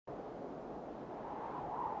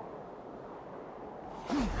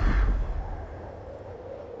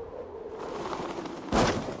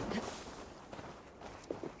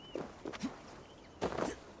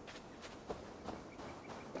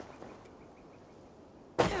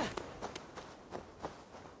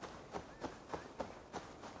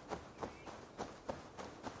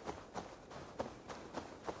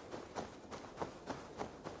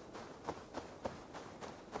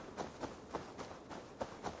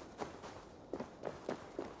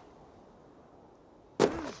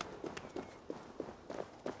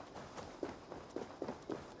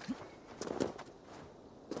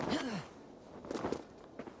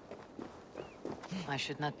I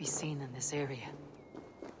should not be seen in this area.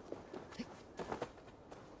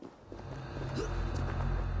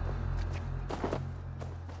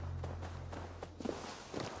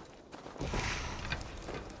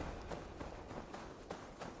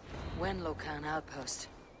 Wenlocan outpost.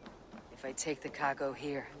 If I take the cargo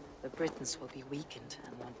here, the Britons will be weakened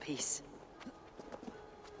and want peace.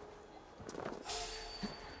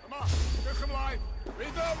 Come on, look alive!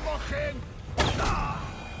 Read the mocking!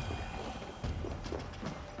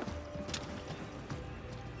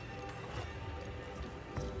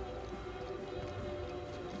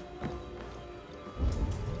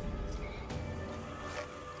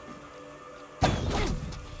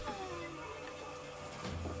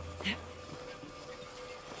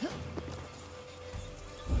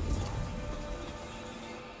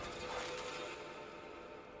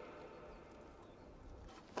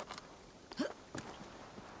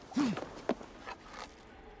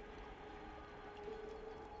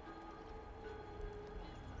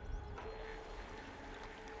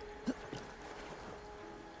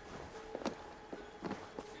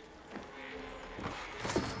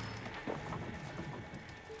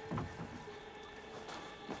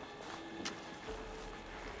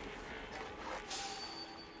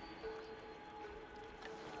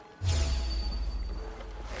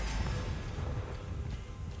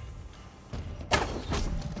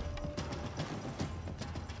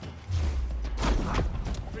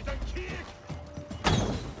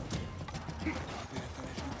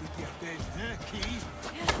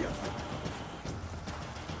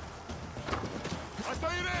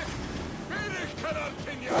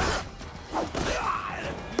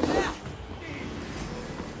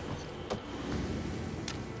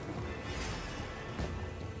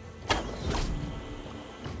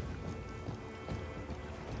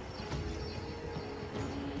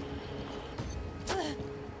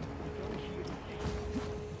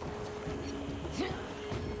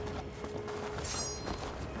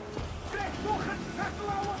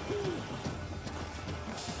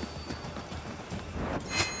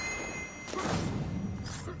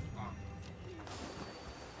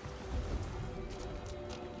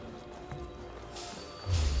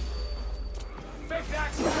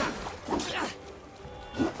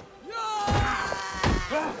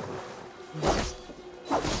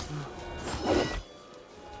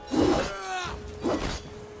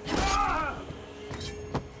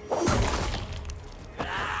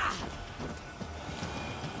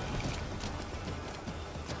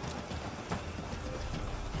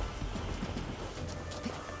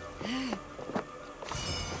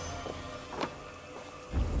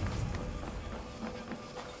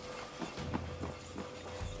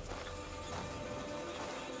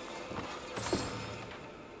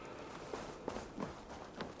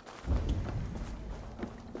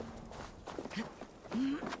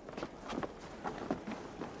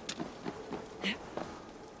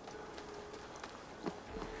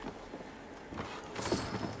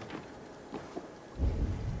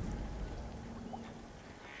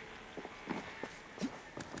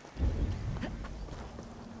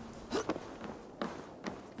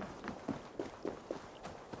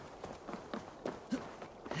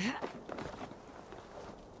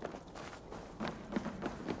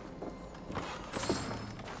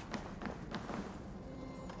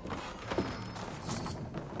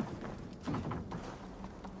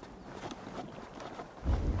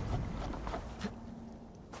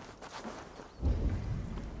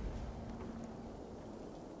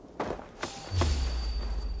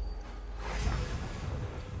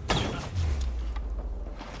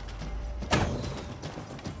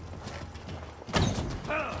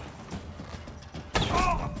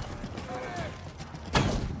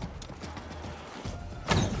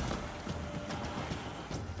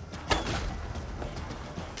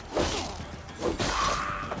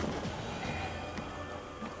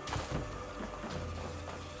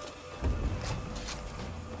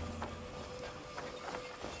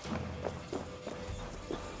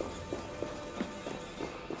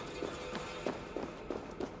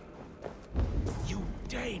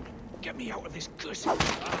 Get me out of this cursed...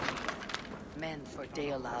 Men for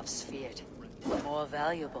Deolav's feared. More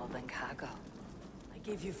valuable than cargo. I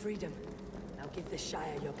gave you freedom. Now give the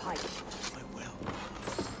Shire your pipe. I will.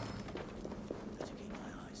 Better keep my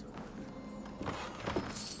eyes open.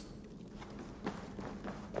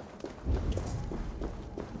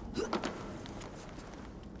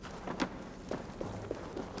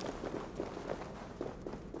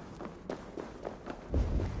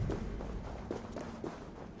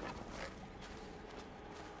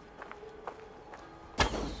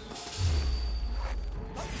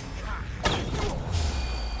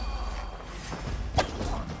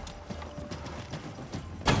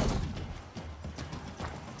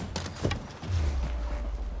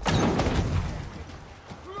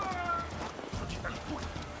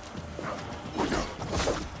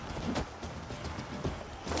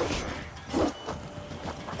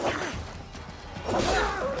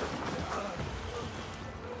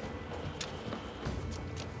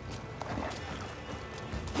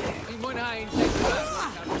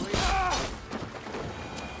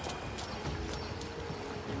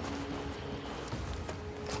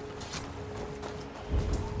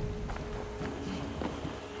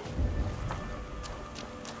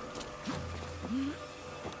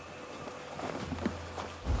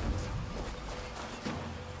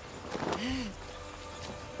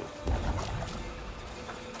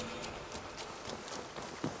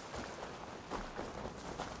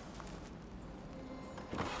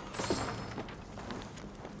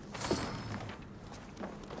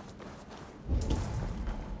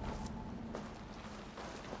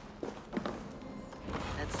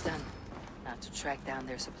 To track down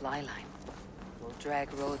their supply line. We'll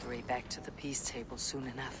drag Rhodri back to the peace table soon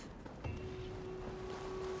enough.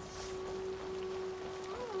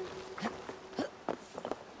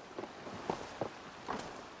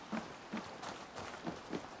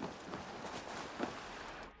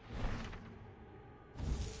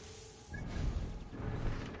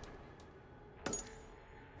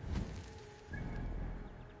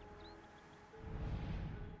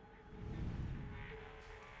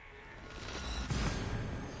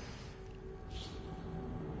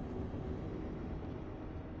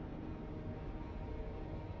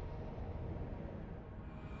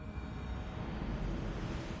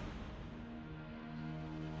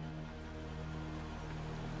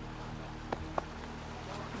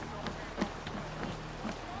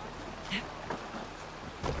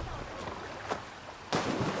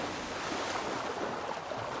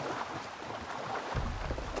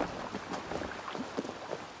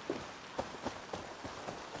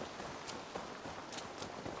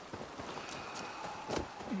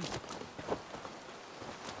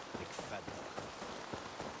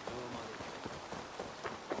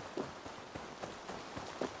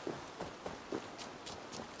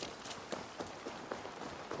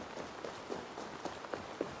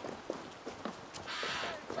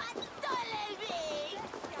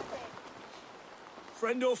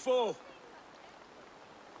 Friend or foe?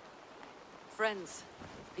 Friends.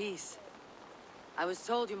 Peace. I was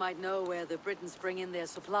told you might know where the Britons bring in their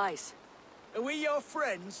supplies. Are we your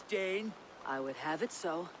friends, Dane? I would have it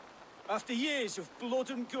so. After years of blood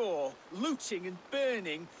and gore, looting and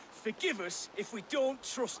burning, forgive us if we don't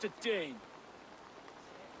trust a Dane.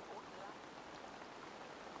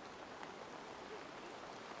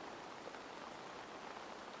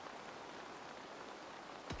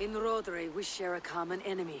 In Rhodri, we share a common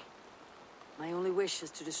enemy. My only wish is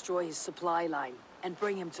to destroy his supply line and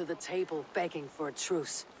bring him to the table begging for a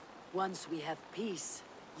truce. Once we have peace,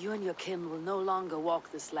 you and your kin will no longer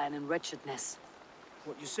walk this land in wretchedness.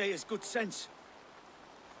 What you say is good sense.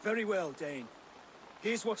 Very well, Dane.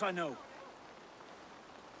 Here's what I know.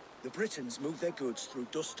 The Britons move their goods through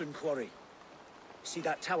dust and quarry. See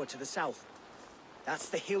that tower to the south? That's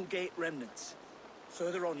the Hillgate remnants.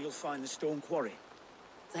 Further on, you'll find the stone quarry.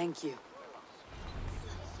 Thank you.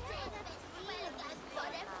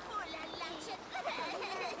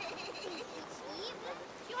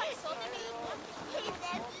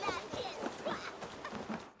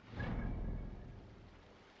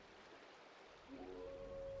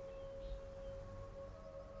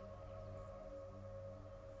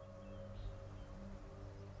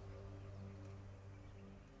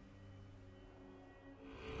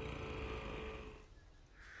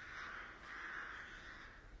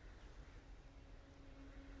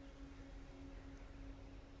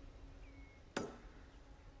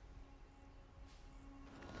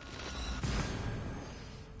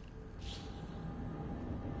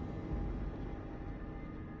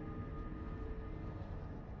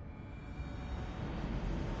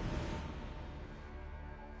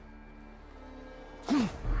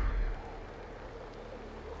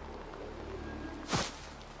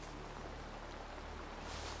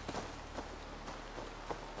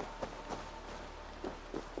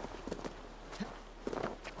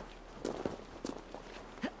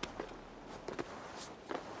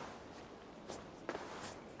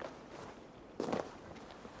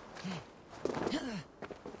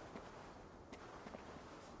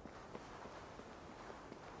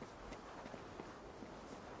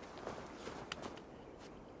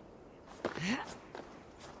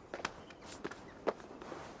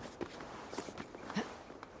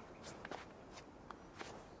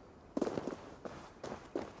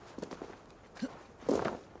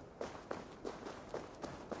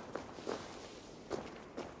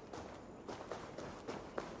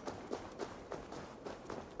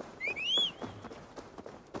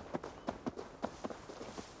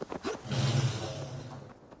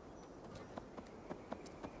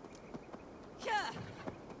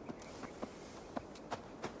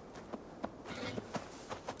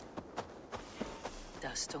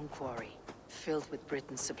 stone quarry, filled with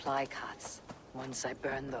Britain's supply carts. Once I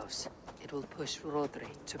burn those, it will push Rodri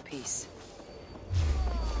to peace.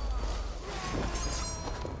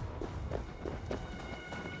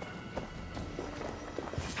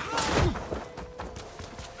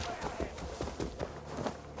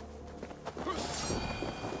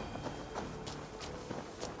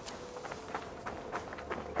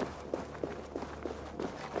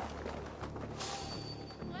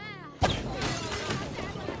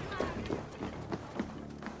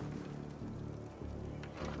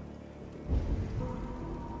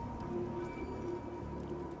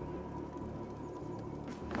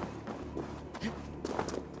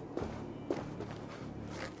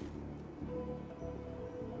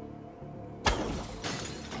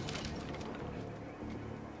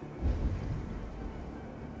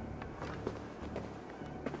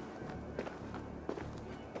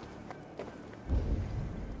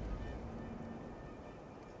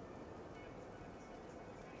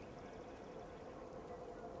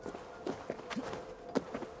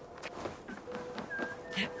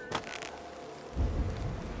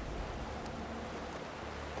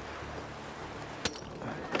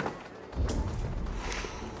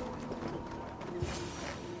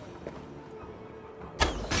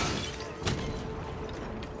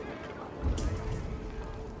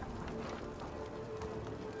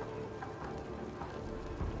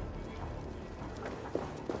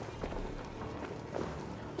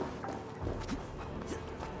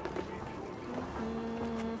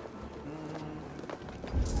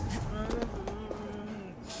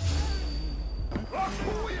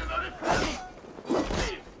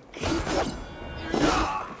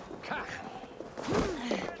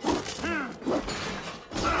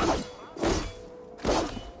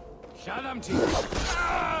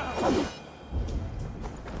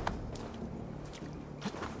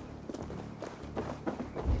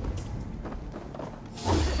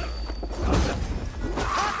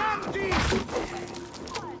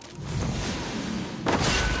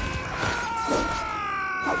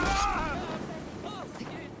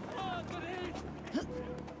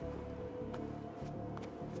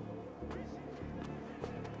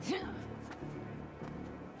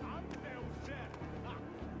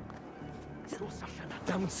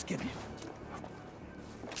 Down, Skinny.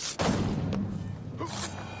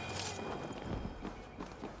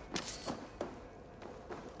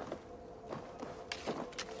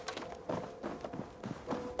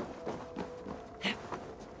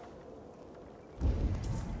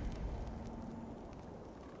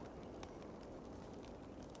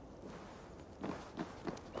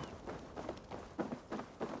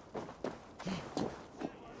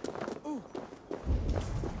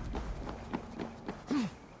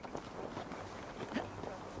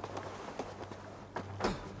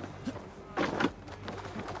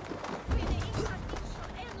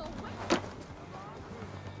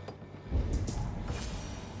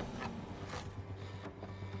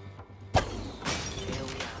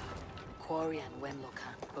 Quarry and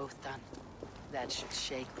Wenlocan, both done. That should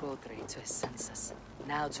shake Rodri to his senses.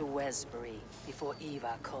 Now to Westbury, before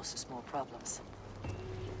Eva causes more problems.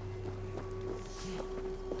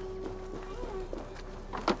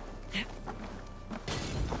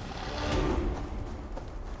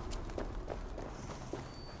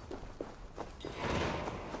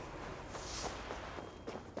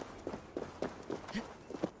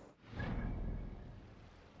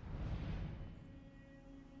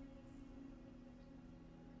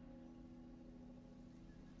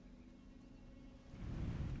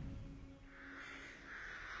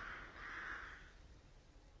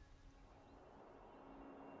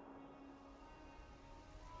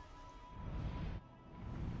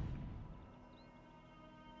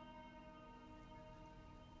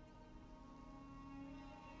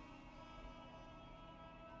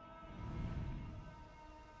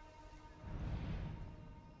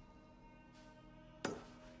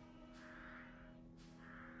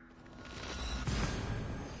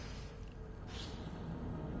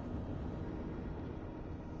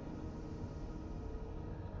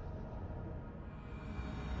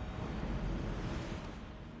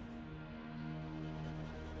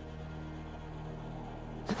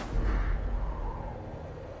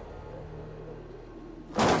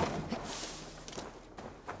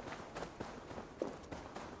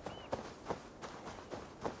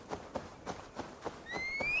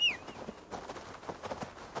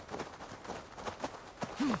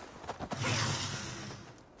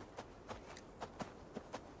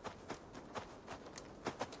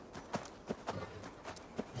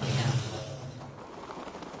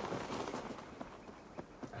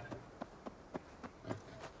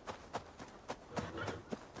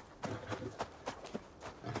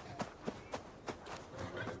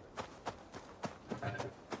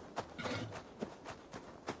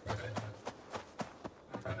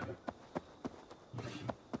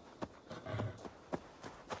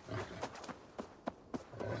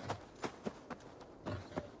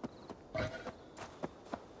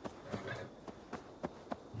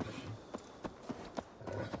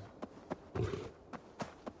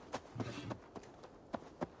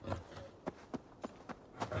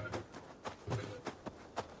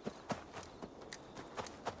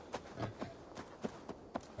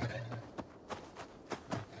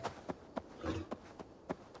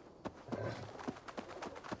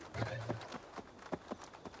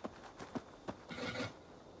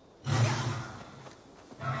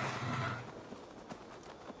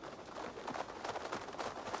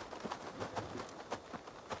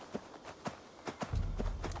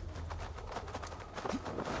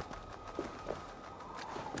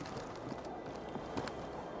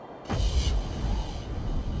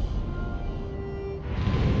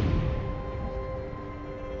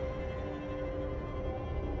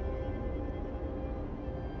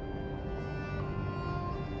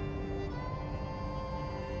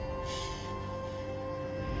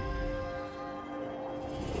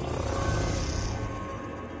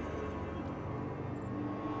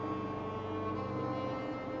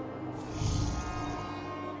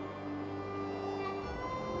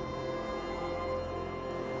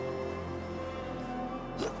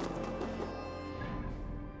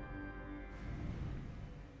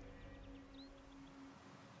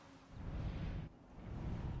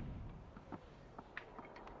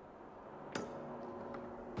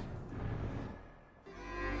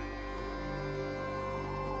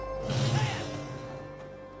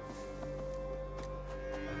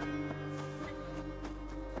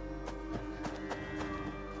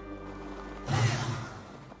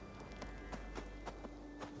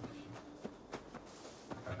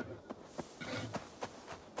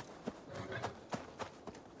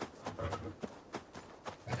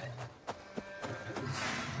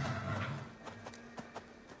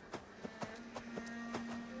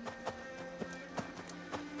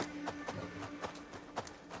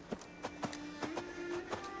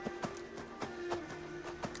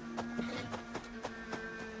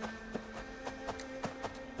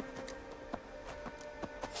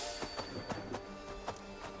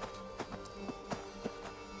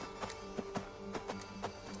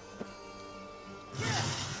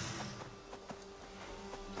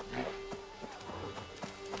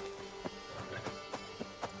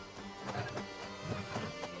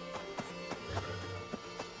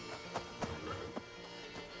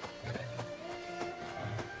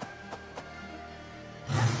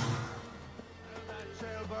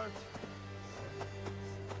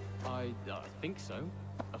 I think so.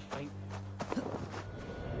 A faint...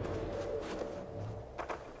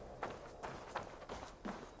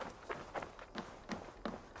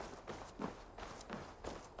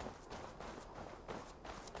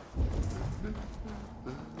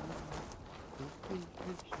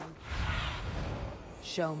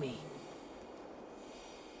 Show me.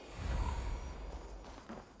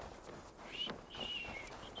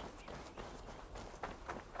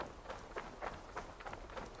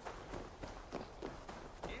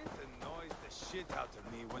 Shit out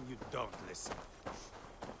of me when you don't listen.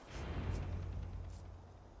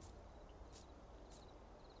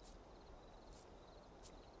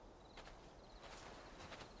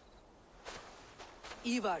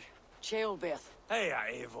 Ivar, Ceolbert. Hey,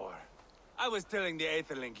 Eivor. I was telling the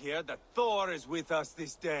Aetherling here that Thor is with us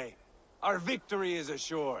this day. Our victory is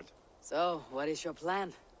assured. So, what is your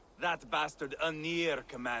plan? That bastard Anir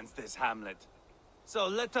commands this hamlet. So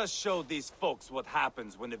let us show these folks what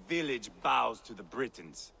happens when a village bows to the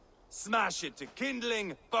Britons. Smash it to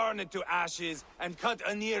kindling, burn it to ashes, and cut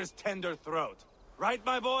Anir's tender throat. Right,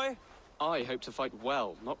 my boy? I hope to fight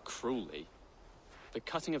well, not cruelly. The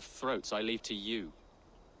cutting of throats I leave to you.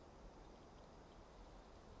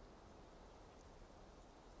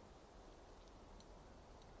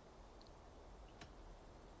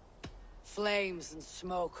 Flames and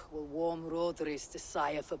smoke will warm Roderi's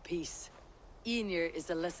desire for peace. Ynir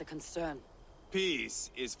is a lesser concern.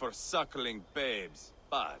 Peace is for suckling babes,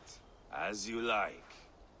 but as you like.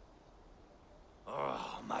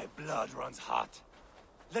 Oh, my blood runs hot.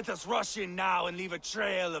 Let us rush in now and leave a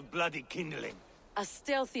trail of bloody kindling. A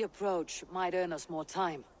stealthy approach might earn us more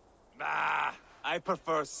time. Bah, I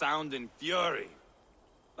prefer sound and fury.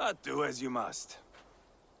 But do as you must.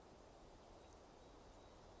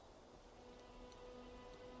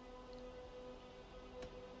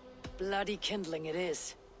 Bloody kindling it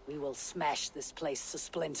is. We will smash this place to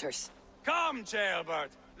splinters. Come, Ceolbert!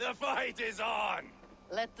 The fight is on!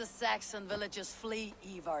 Let the Saxon villagers flee,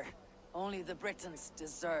 Ivar. Only the Britons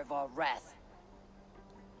deserve our wrath.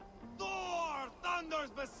 Thor thunders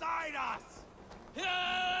beside us!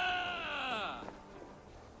 Yeah!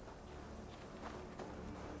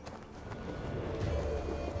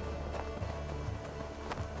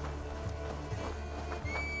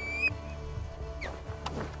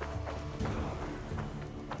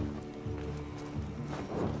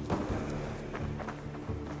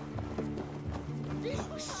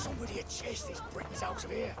 Somebody had chased these Britons out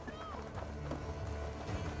of here.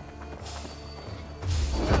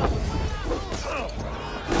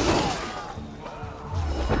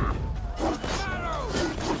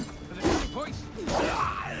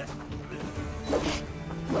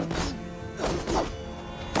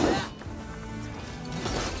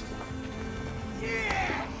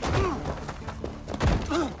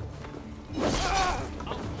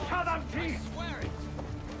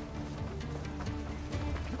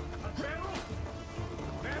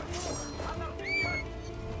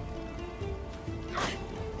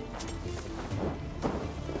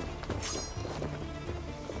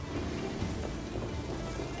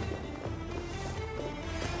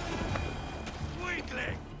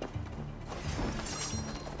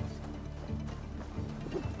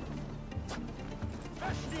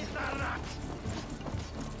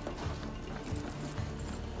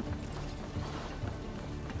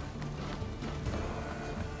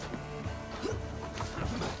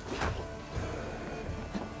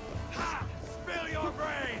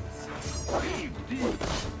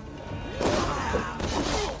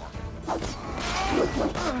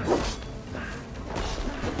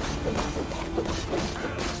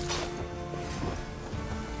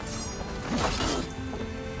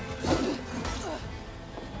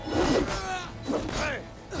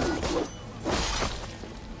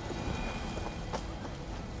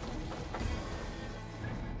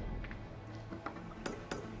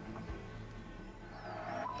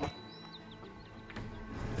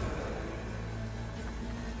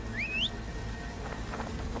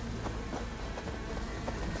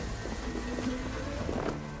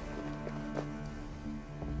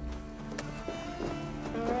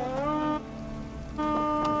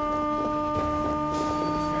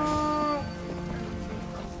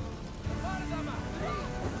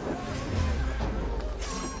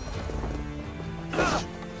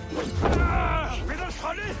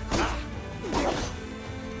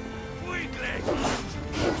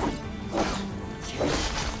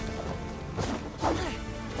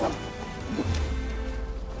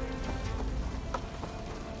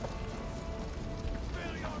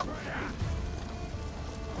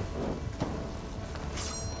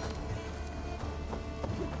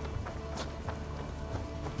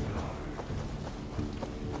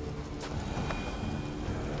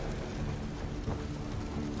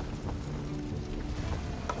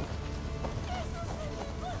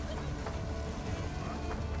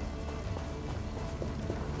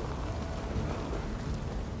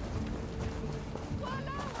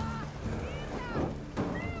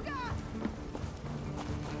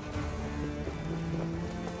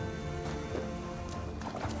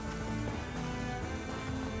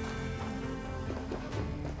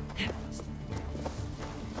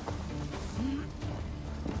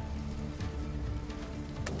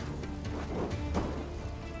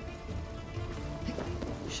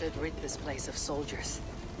 Should rid this place of soldiers.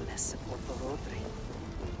 Less support for Rodri.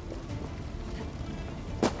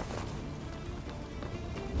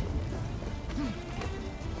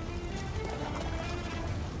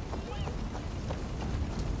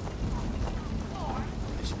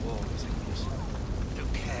 This war is endless. Who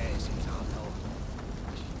cares? It's our law.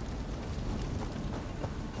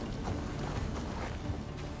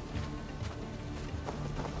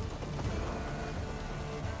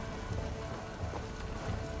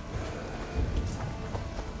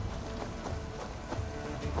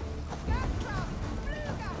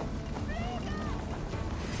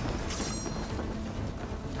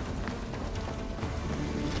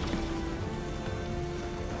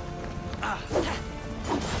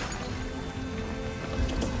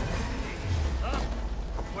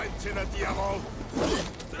 Quentin Diavol!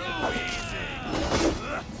 Too easy!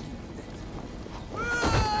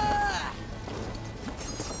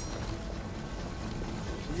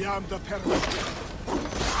 Yam the permit.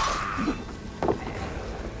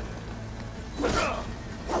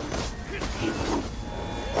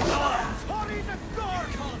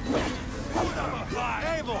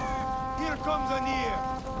 Abel! Here comes Anir!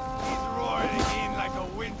 He's roaring in like a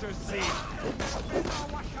winter sea.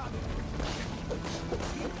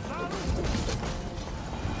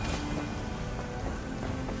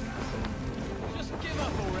 Just give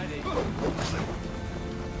up already.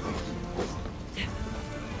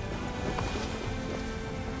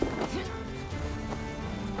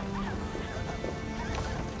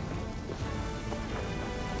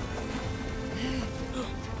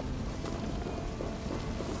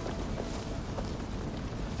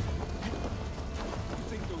 You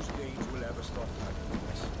think those Danes will ever stop fighting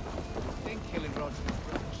us? I think killing Roger is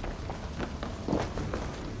rubbish.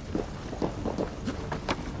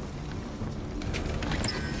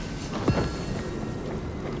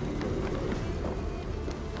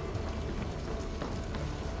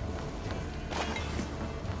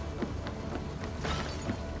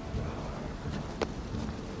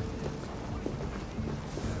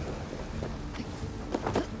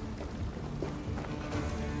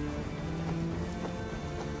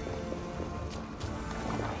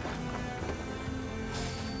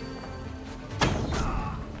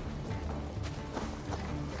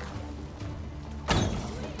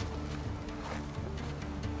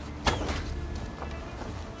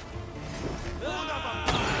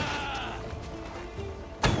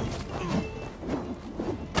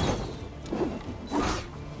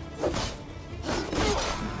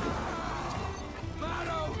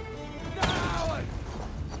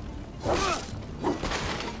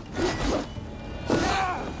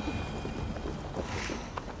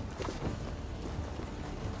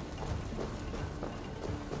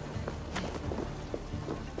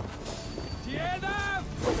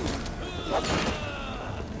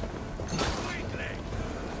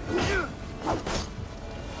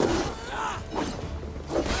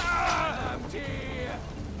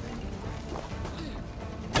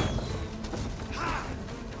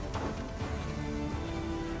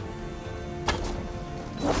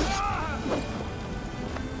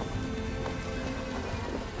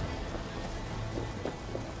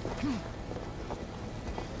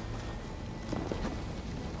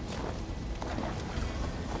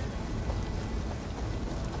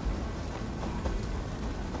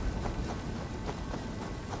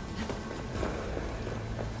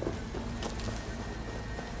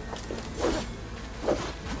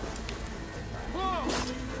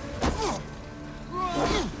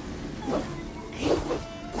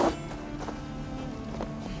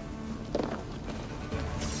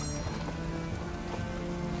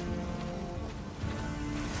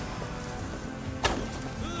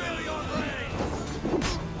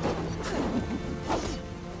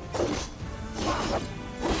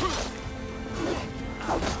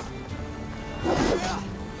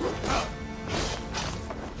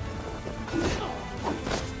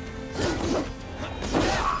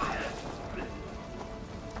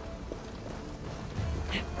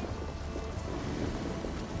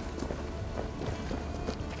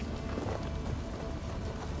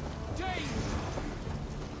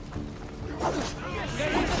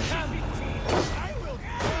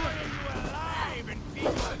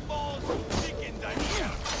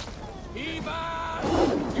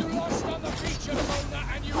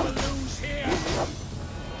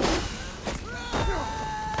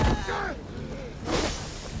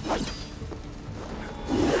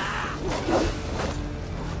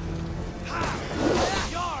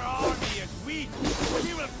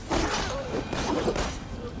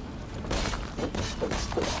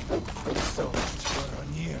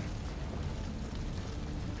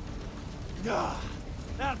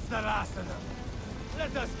 That's the last of them.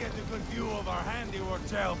 Let us get a good view of our handiwork,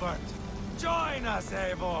 Jailbert. Join us,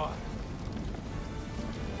 Eivor!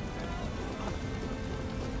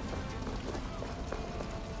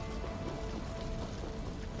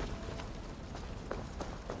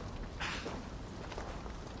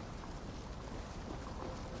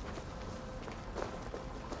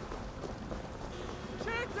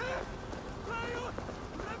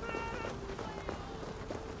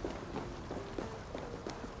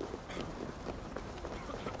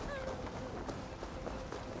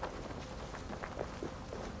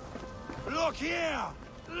 Look here!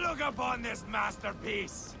 Look upon this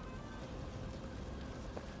masterpiece!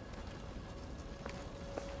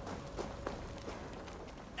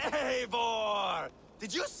 Eivor!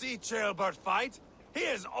 Did you see Jailbert fight? He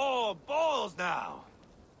is all balls now!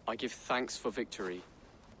 I give thanks for victory,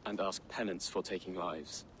 and ask penance for taking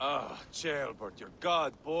lives. Ah, Jailbert, your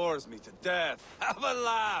god bores me to death. Have a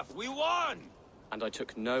laugh! We won! And I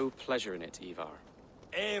took no pleasure in it, Ivar.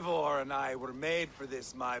 Eivor and I were made for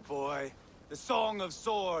this, my boy. The song of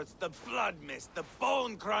swords, the blood mist, the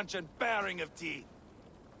bone crunch and baring of teeth.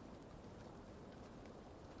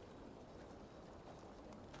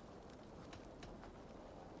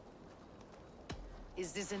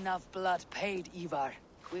 Is this enough blood paid, Ivar?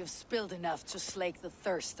 We've spilled enough to slake the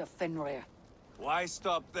thirst of Fenrir. Why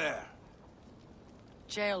stop there?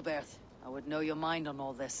 Jailbert, I would know your mind on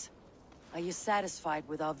all this. Are you satisfied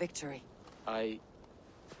with our victory? I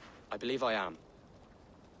believe I am.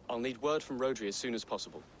 I'll need word from Rodri as soon as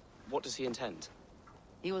possible. What does he intend?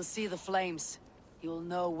 He will see the flames. He will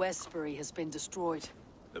know Westbury has been destroyed.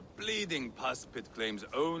 The bleeding pus pit claims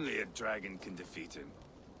only a dragon can defeat him.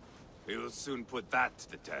 We will soon put that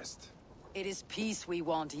to the test. It is peace we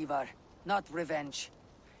want, Ivar, not revenge.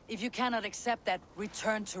 If you cannot accept that,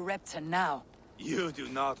 return to Repton now. You do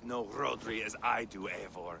not know Rodri as I do,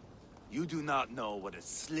 Eivor. You do not know what a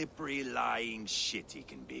slippery, lying shit he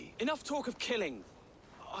can be. Enough talk of killing!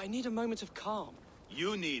 I need a moment of calm.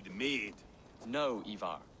 You need mead. No,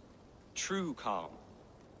 Ivar. True calm.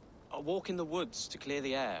 A walk in the woods to clear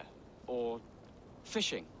the air. Or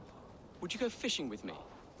fishing. Would you go fishing with me?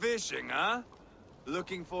 Fishing, huh?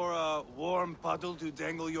 Looking for a warm puddle to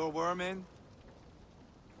dangle your worm in?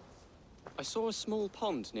 I saw a small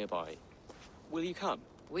pond nearby. Will you come?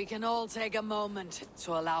 We can all take a moment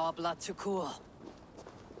to allow our blood to cool.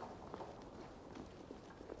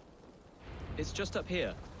 It's just up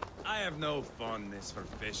here. I have no fondness for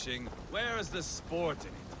fishing. Where is the sport in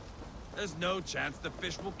it? There's no chance the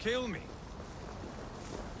fish will kill me.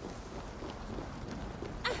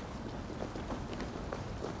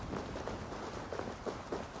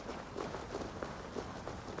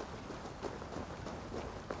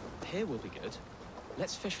 Here will be good.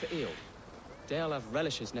 Let's fish for eel. Dale have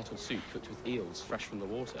relishes nettle soup cooked with eels fresh from the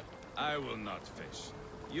water. I will not fish.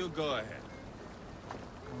 You go ahead.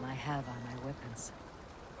 All I have are my weapons.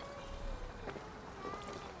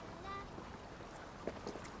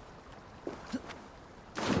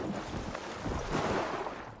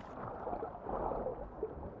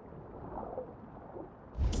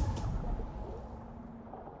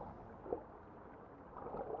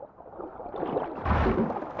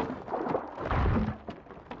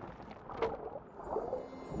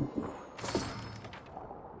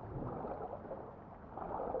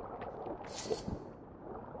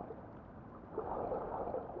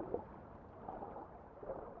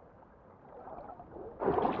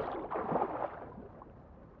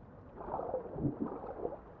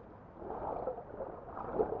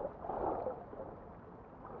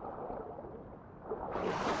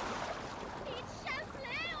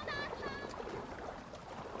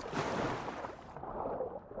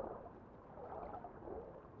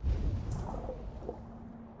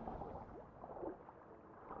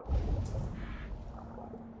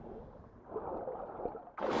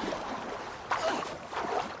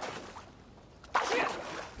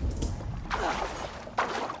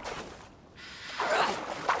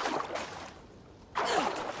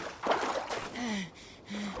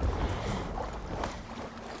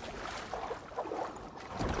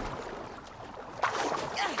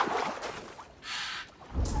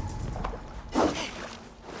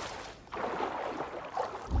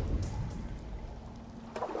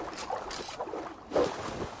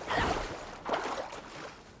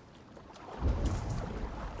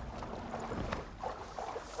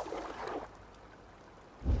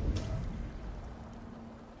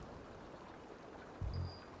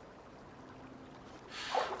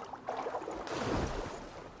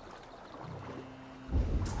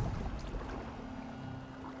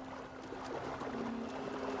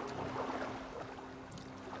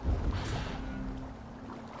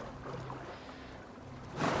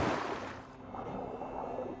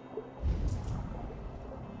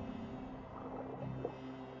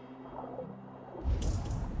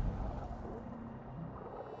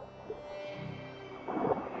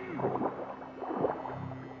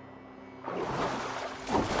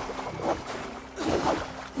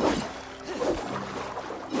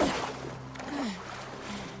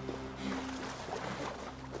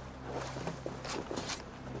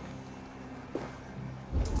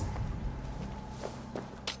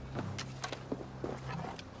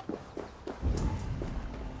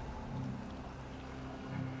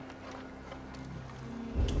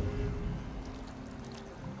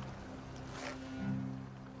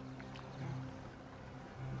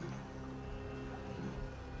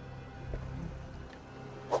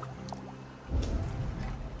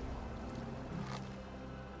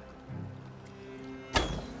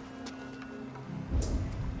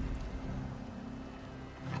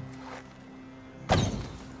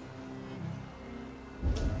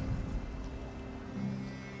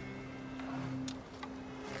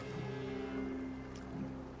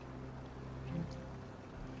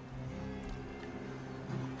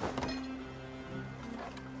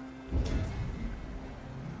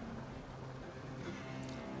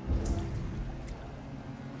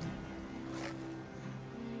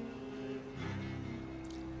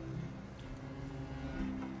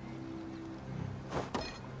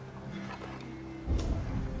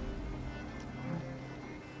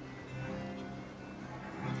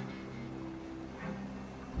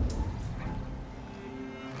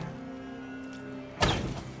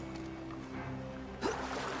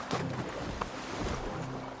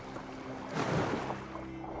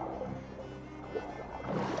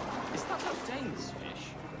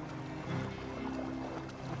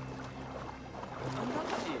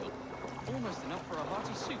 almost enough for a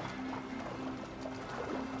hearty soup.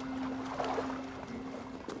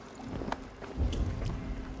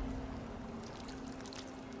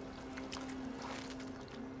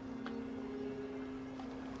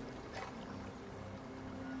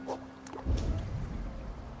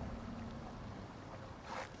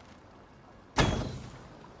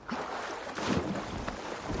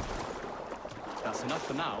 That's enough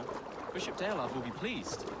for now. Bishop Dalelav will be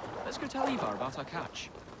pleased. Let's go tell Ivar about our catch.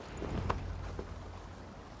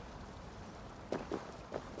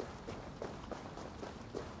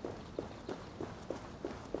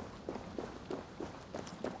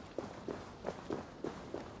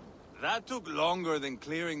 That took longer than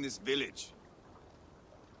clearing this village.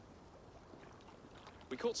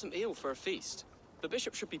 We caught some eel for a feast. The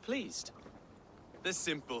bishop should be pleased. The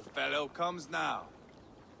simple fellow comes now.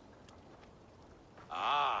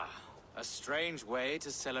 Ah, a strange way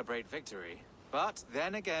to celebrate victory. But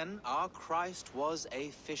then again, our Christ was a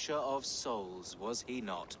fisher of souls, was he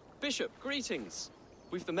not? Bishop, greetings.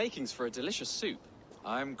 We've the makings for a delicious soup.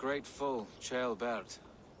 I'm grateful, Ceolbert,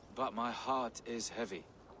 but my heart is heavy.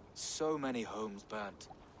 So many homes burnt.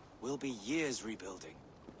 We'll be years rebuilding.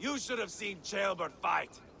 You should have seen Ceolbert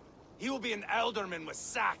fight. He will be an alderman with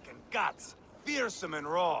sack and guts, fearsome and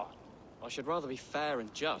raw. I should rather be fair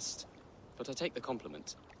and just, but I take the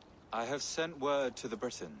compliment. I have sent word to the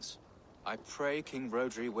Britons. I pray King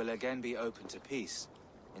Rodri will again be open to peace,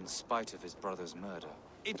 in spite of his brother's murder.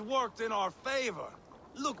 It worked in our favor.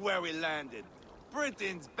 Look where we landed.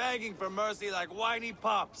 Britons begging for mercy like whiny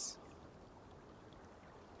pups.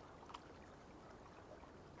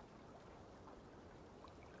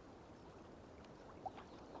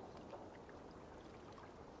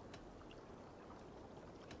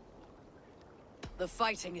 The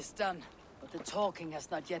fighting is done, but the talking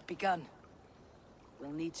has not yet begun.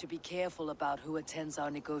 We'll need to be careful about who attends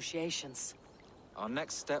our negotiations. Our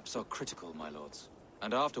next steps are critical, my lords.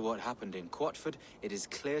 And after what happened in Quatford, it is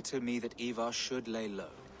clear to me that Ivar should lay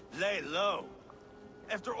low. Lay low?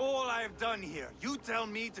 After all I have done here, you tell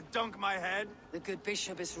me to dunk my head? The good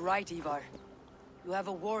bishop is right, Ivar. You have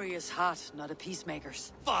a warrior's heart, not a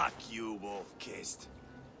peacemaker's. Fuck you, Wolf-Kissed.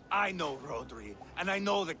 I know Rodri, and I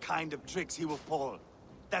know the kind of tricks he will pull.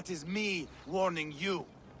 That is me warning you.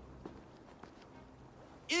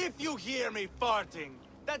 If you hear me farting,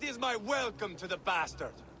 that is my welcome to the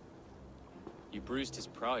bastard. You bruised his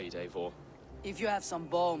pride, Eivor. If you have some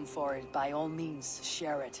balm for it, by all means,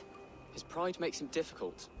 share it. His pride makes him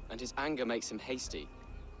difficult, and his anger makes him hasty.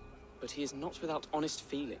 But he is not without honest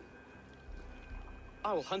feeling.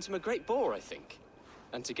 I will hunt him a great boar, I think.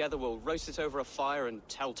 And together we'll roast it over a fire and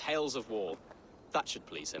tell tales of war. That should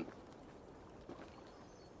please him.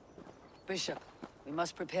 Bishop, we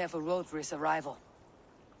must prepare for Rodri's arrival.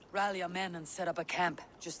 Rally our men and set up a camp,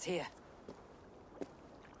 just here.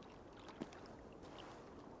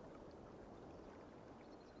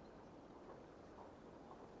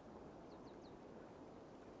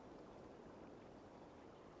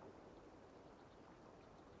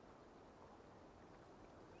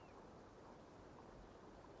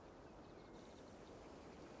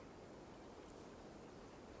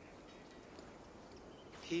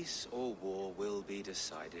 Peace or war will be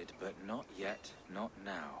decided, but not yet, not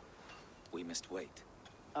now. We must wait.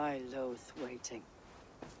 I loathe waiting.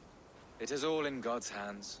 It is all in God's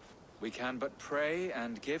hands. We can but pray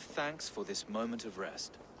and give thanks for this moment of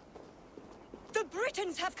rest. The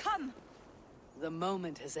Britons have come! The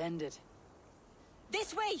moment has ended.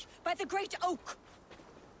 This way, by the Great Oak!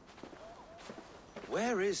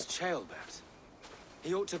 Where is Ceolbert?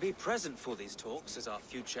 He ought to be present for these talks as our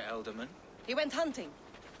future elderman. He went hunting.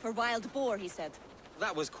 For wild boar, he said.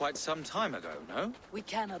 That was quite some time ago, no? We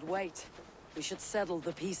cannot wait. We should settle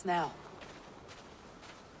the peace now.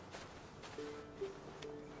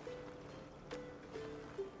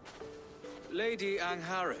 Lady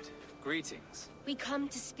Angharad, greetings. We come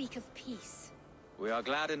to speak of peace. We are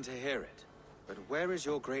gladdened to hear it. But where is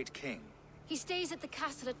your great king? He stays at the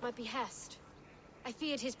castle at my behest. I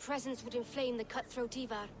feared his presence would inflame the cutthroat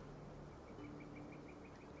Ivar.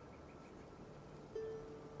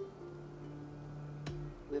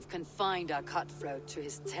 We've confined our cutthroat to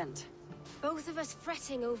his tent. Both of us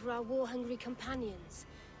fretting over our war-hungry companions.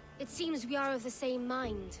 It seems we are of the same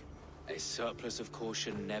mind. A surplus of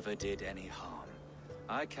caution never did any harm.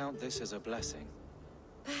 I count this as a blessing.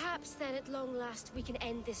 Perhaps then at long last we can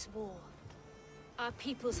end this war. Our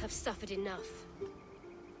peoples have suffered enough.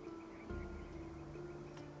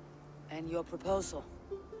 And your proposal?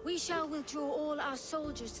 We shall withdraw all our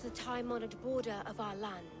soldiers to the time-honored border of our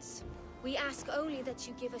lands. We ask only that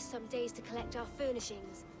you give us some days to collect our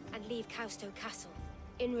furnishings and leave Causto Castle.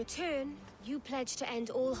 In return, you pledge to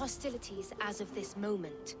end all hostilities as of this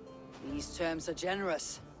moment. These terms are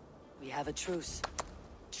generous. We have a truce.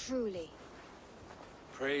 Truly.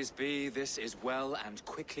 Praise be, this is well and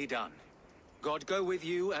quickly done. God go with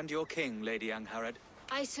you and your king, Lady Angharad.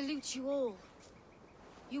 I salute you all.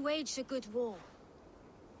 You waged a good war.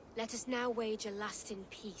 Let us now wage a lasting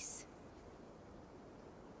peace.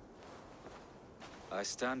 I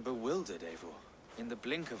stand bewildered, Eivor. In the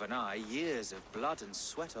blink of an eye, years of blood and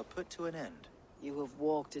sweat are put to an end. You have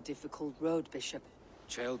walked a difficult road, Bishop.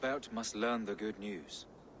 Ceolbert must learn the good news.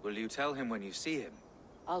 Will you tell him when you see him?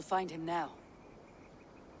 I'll find him now.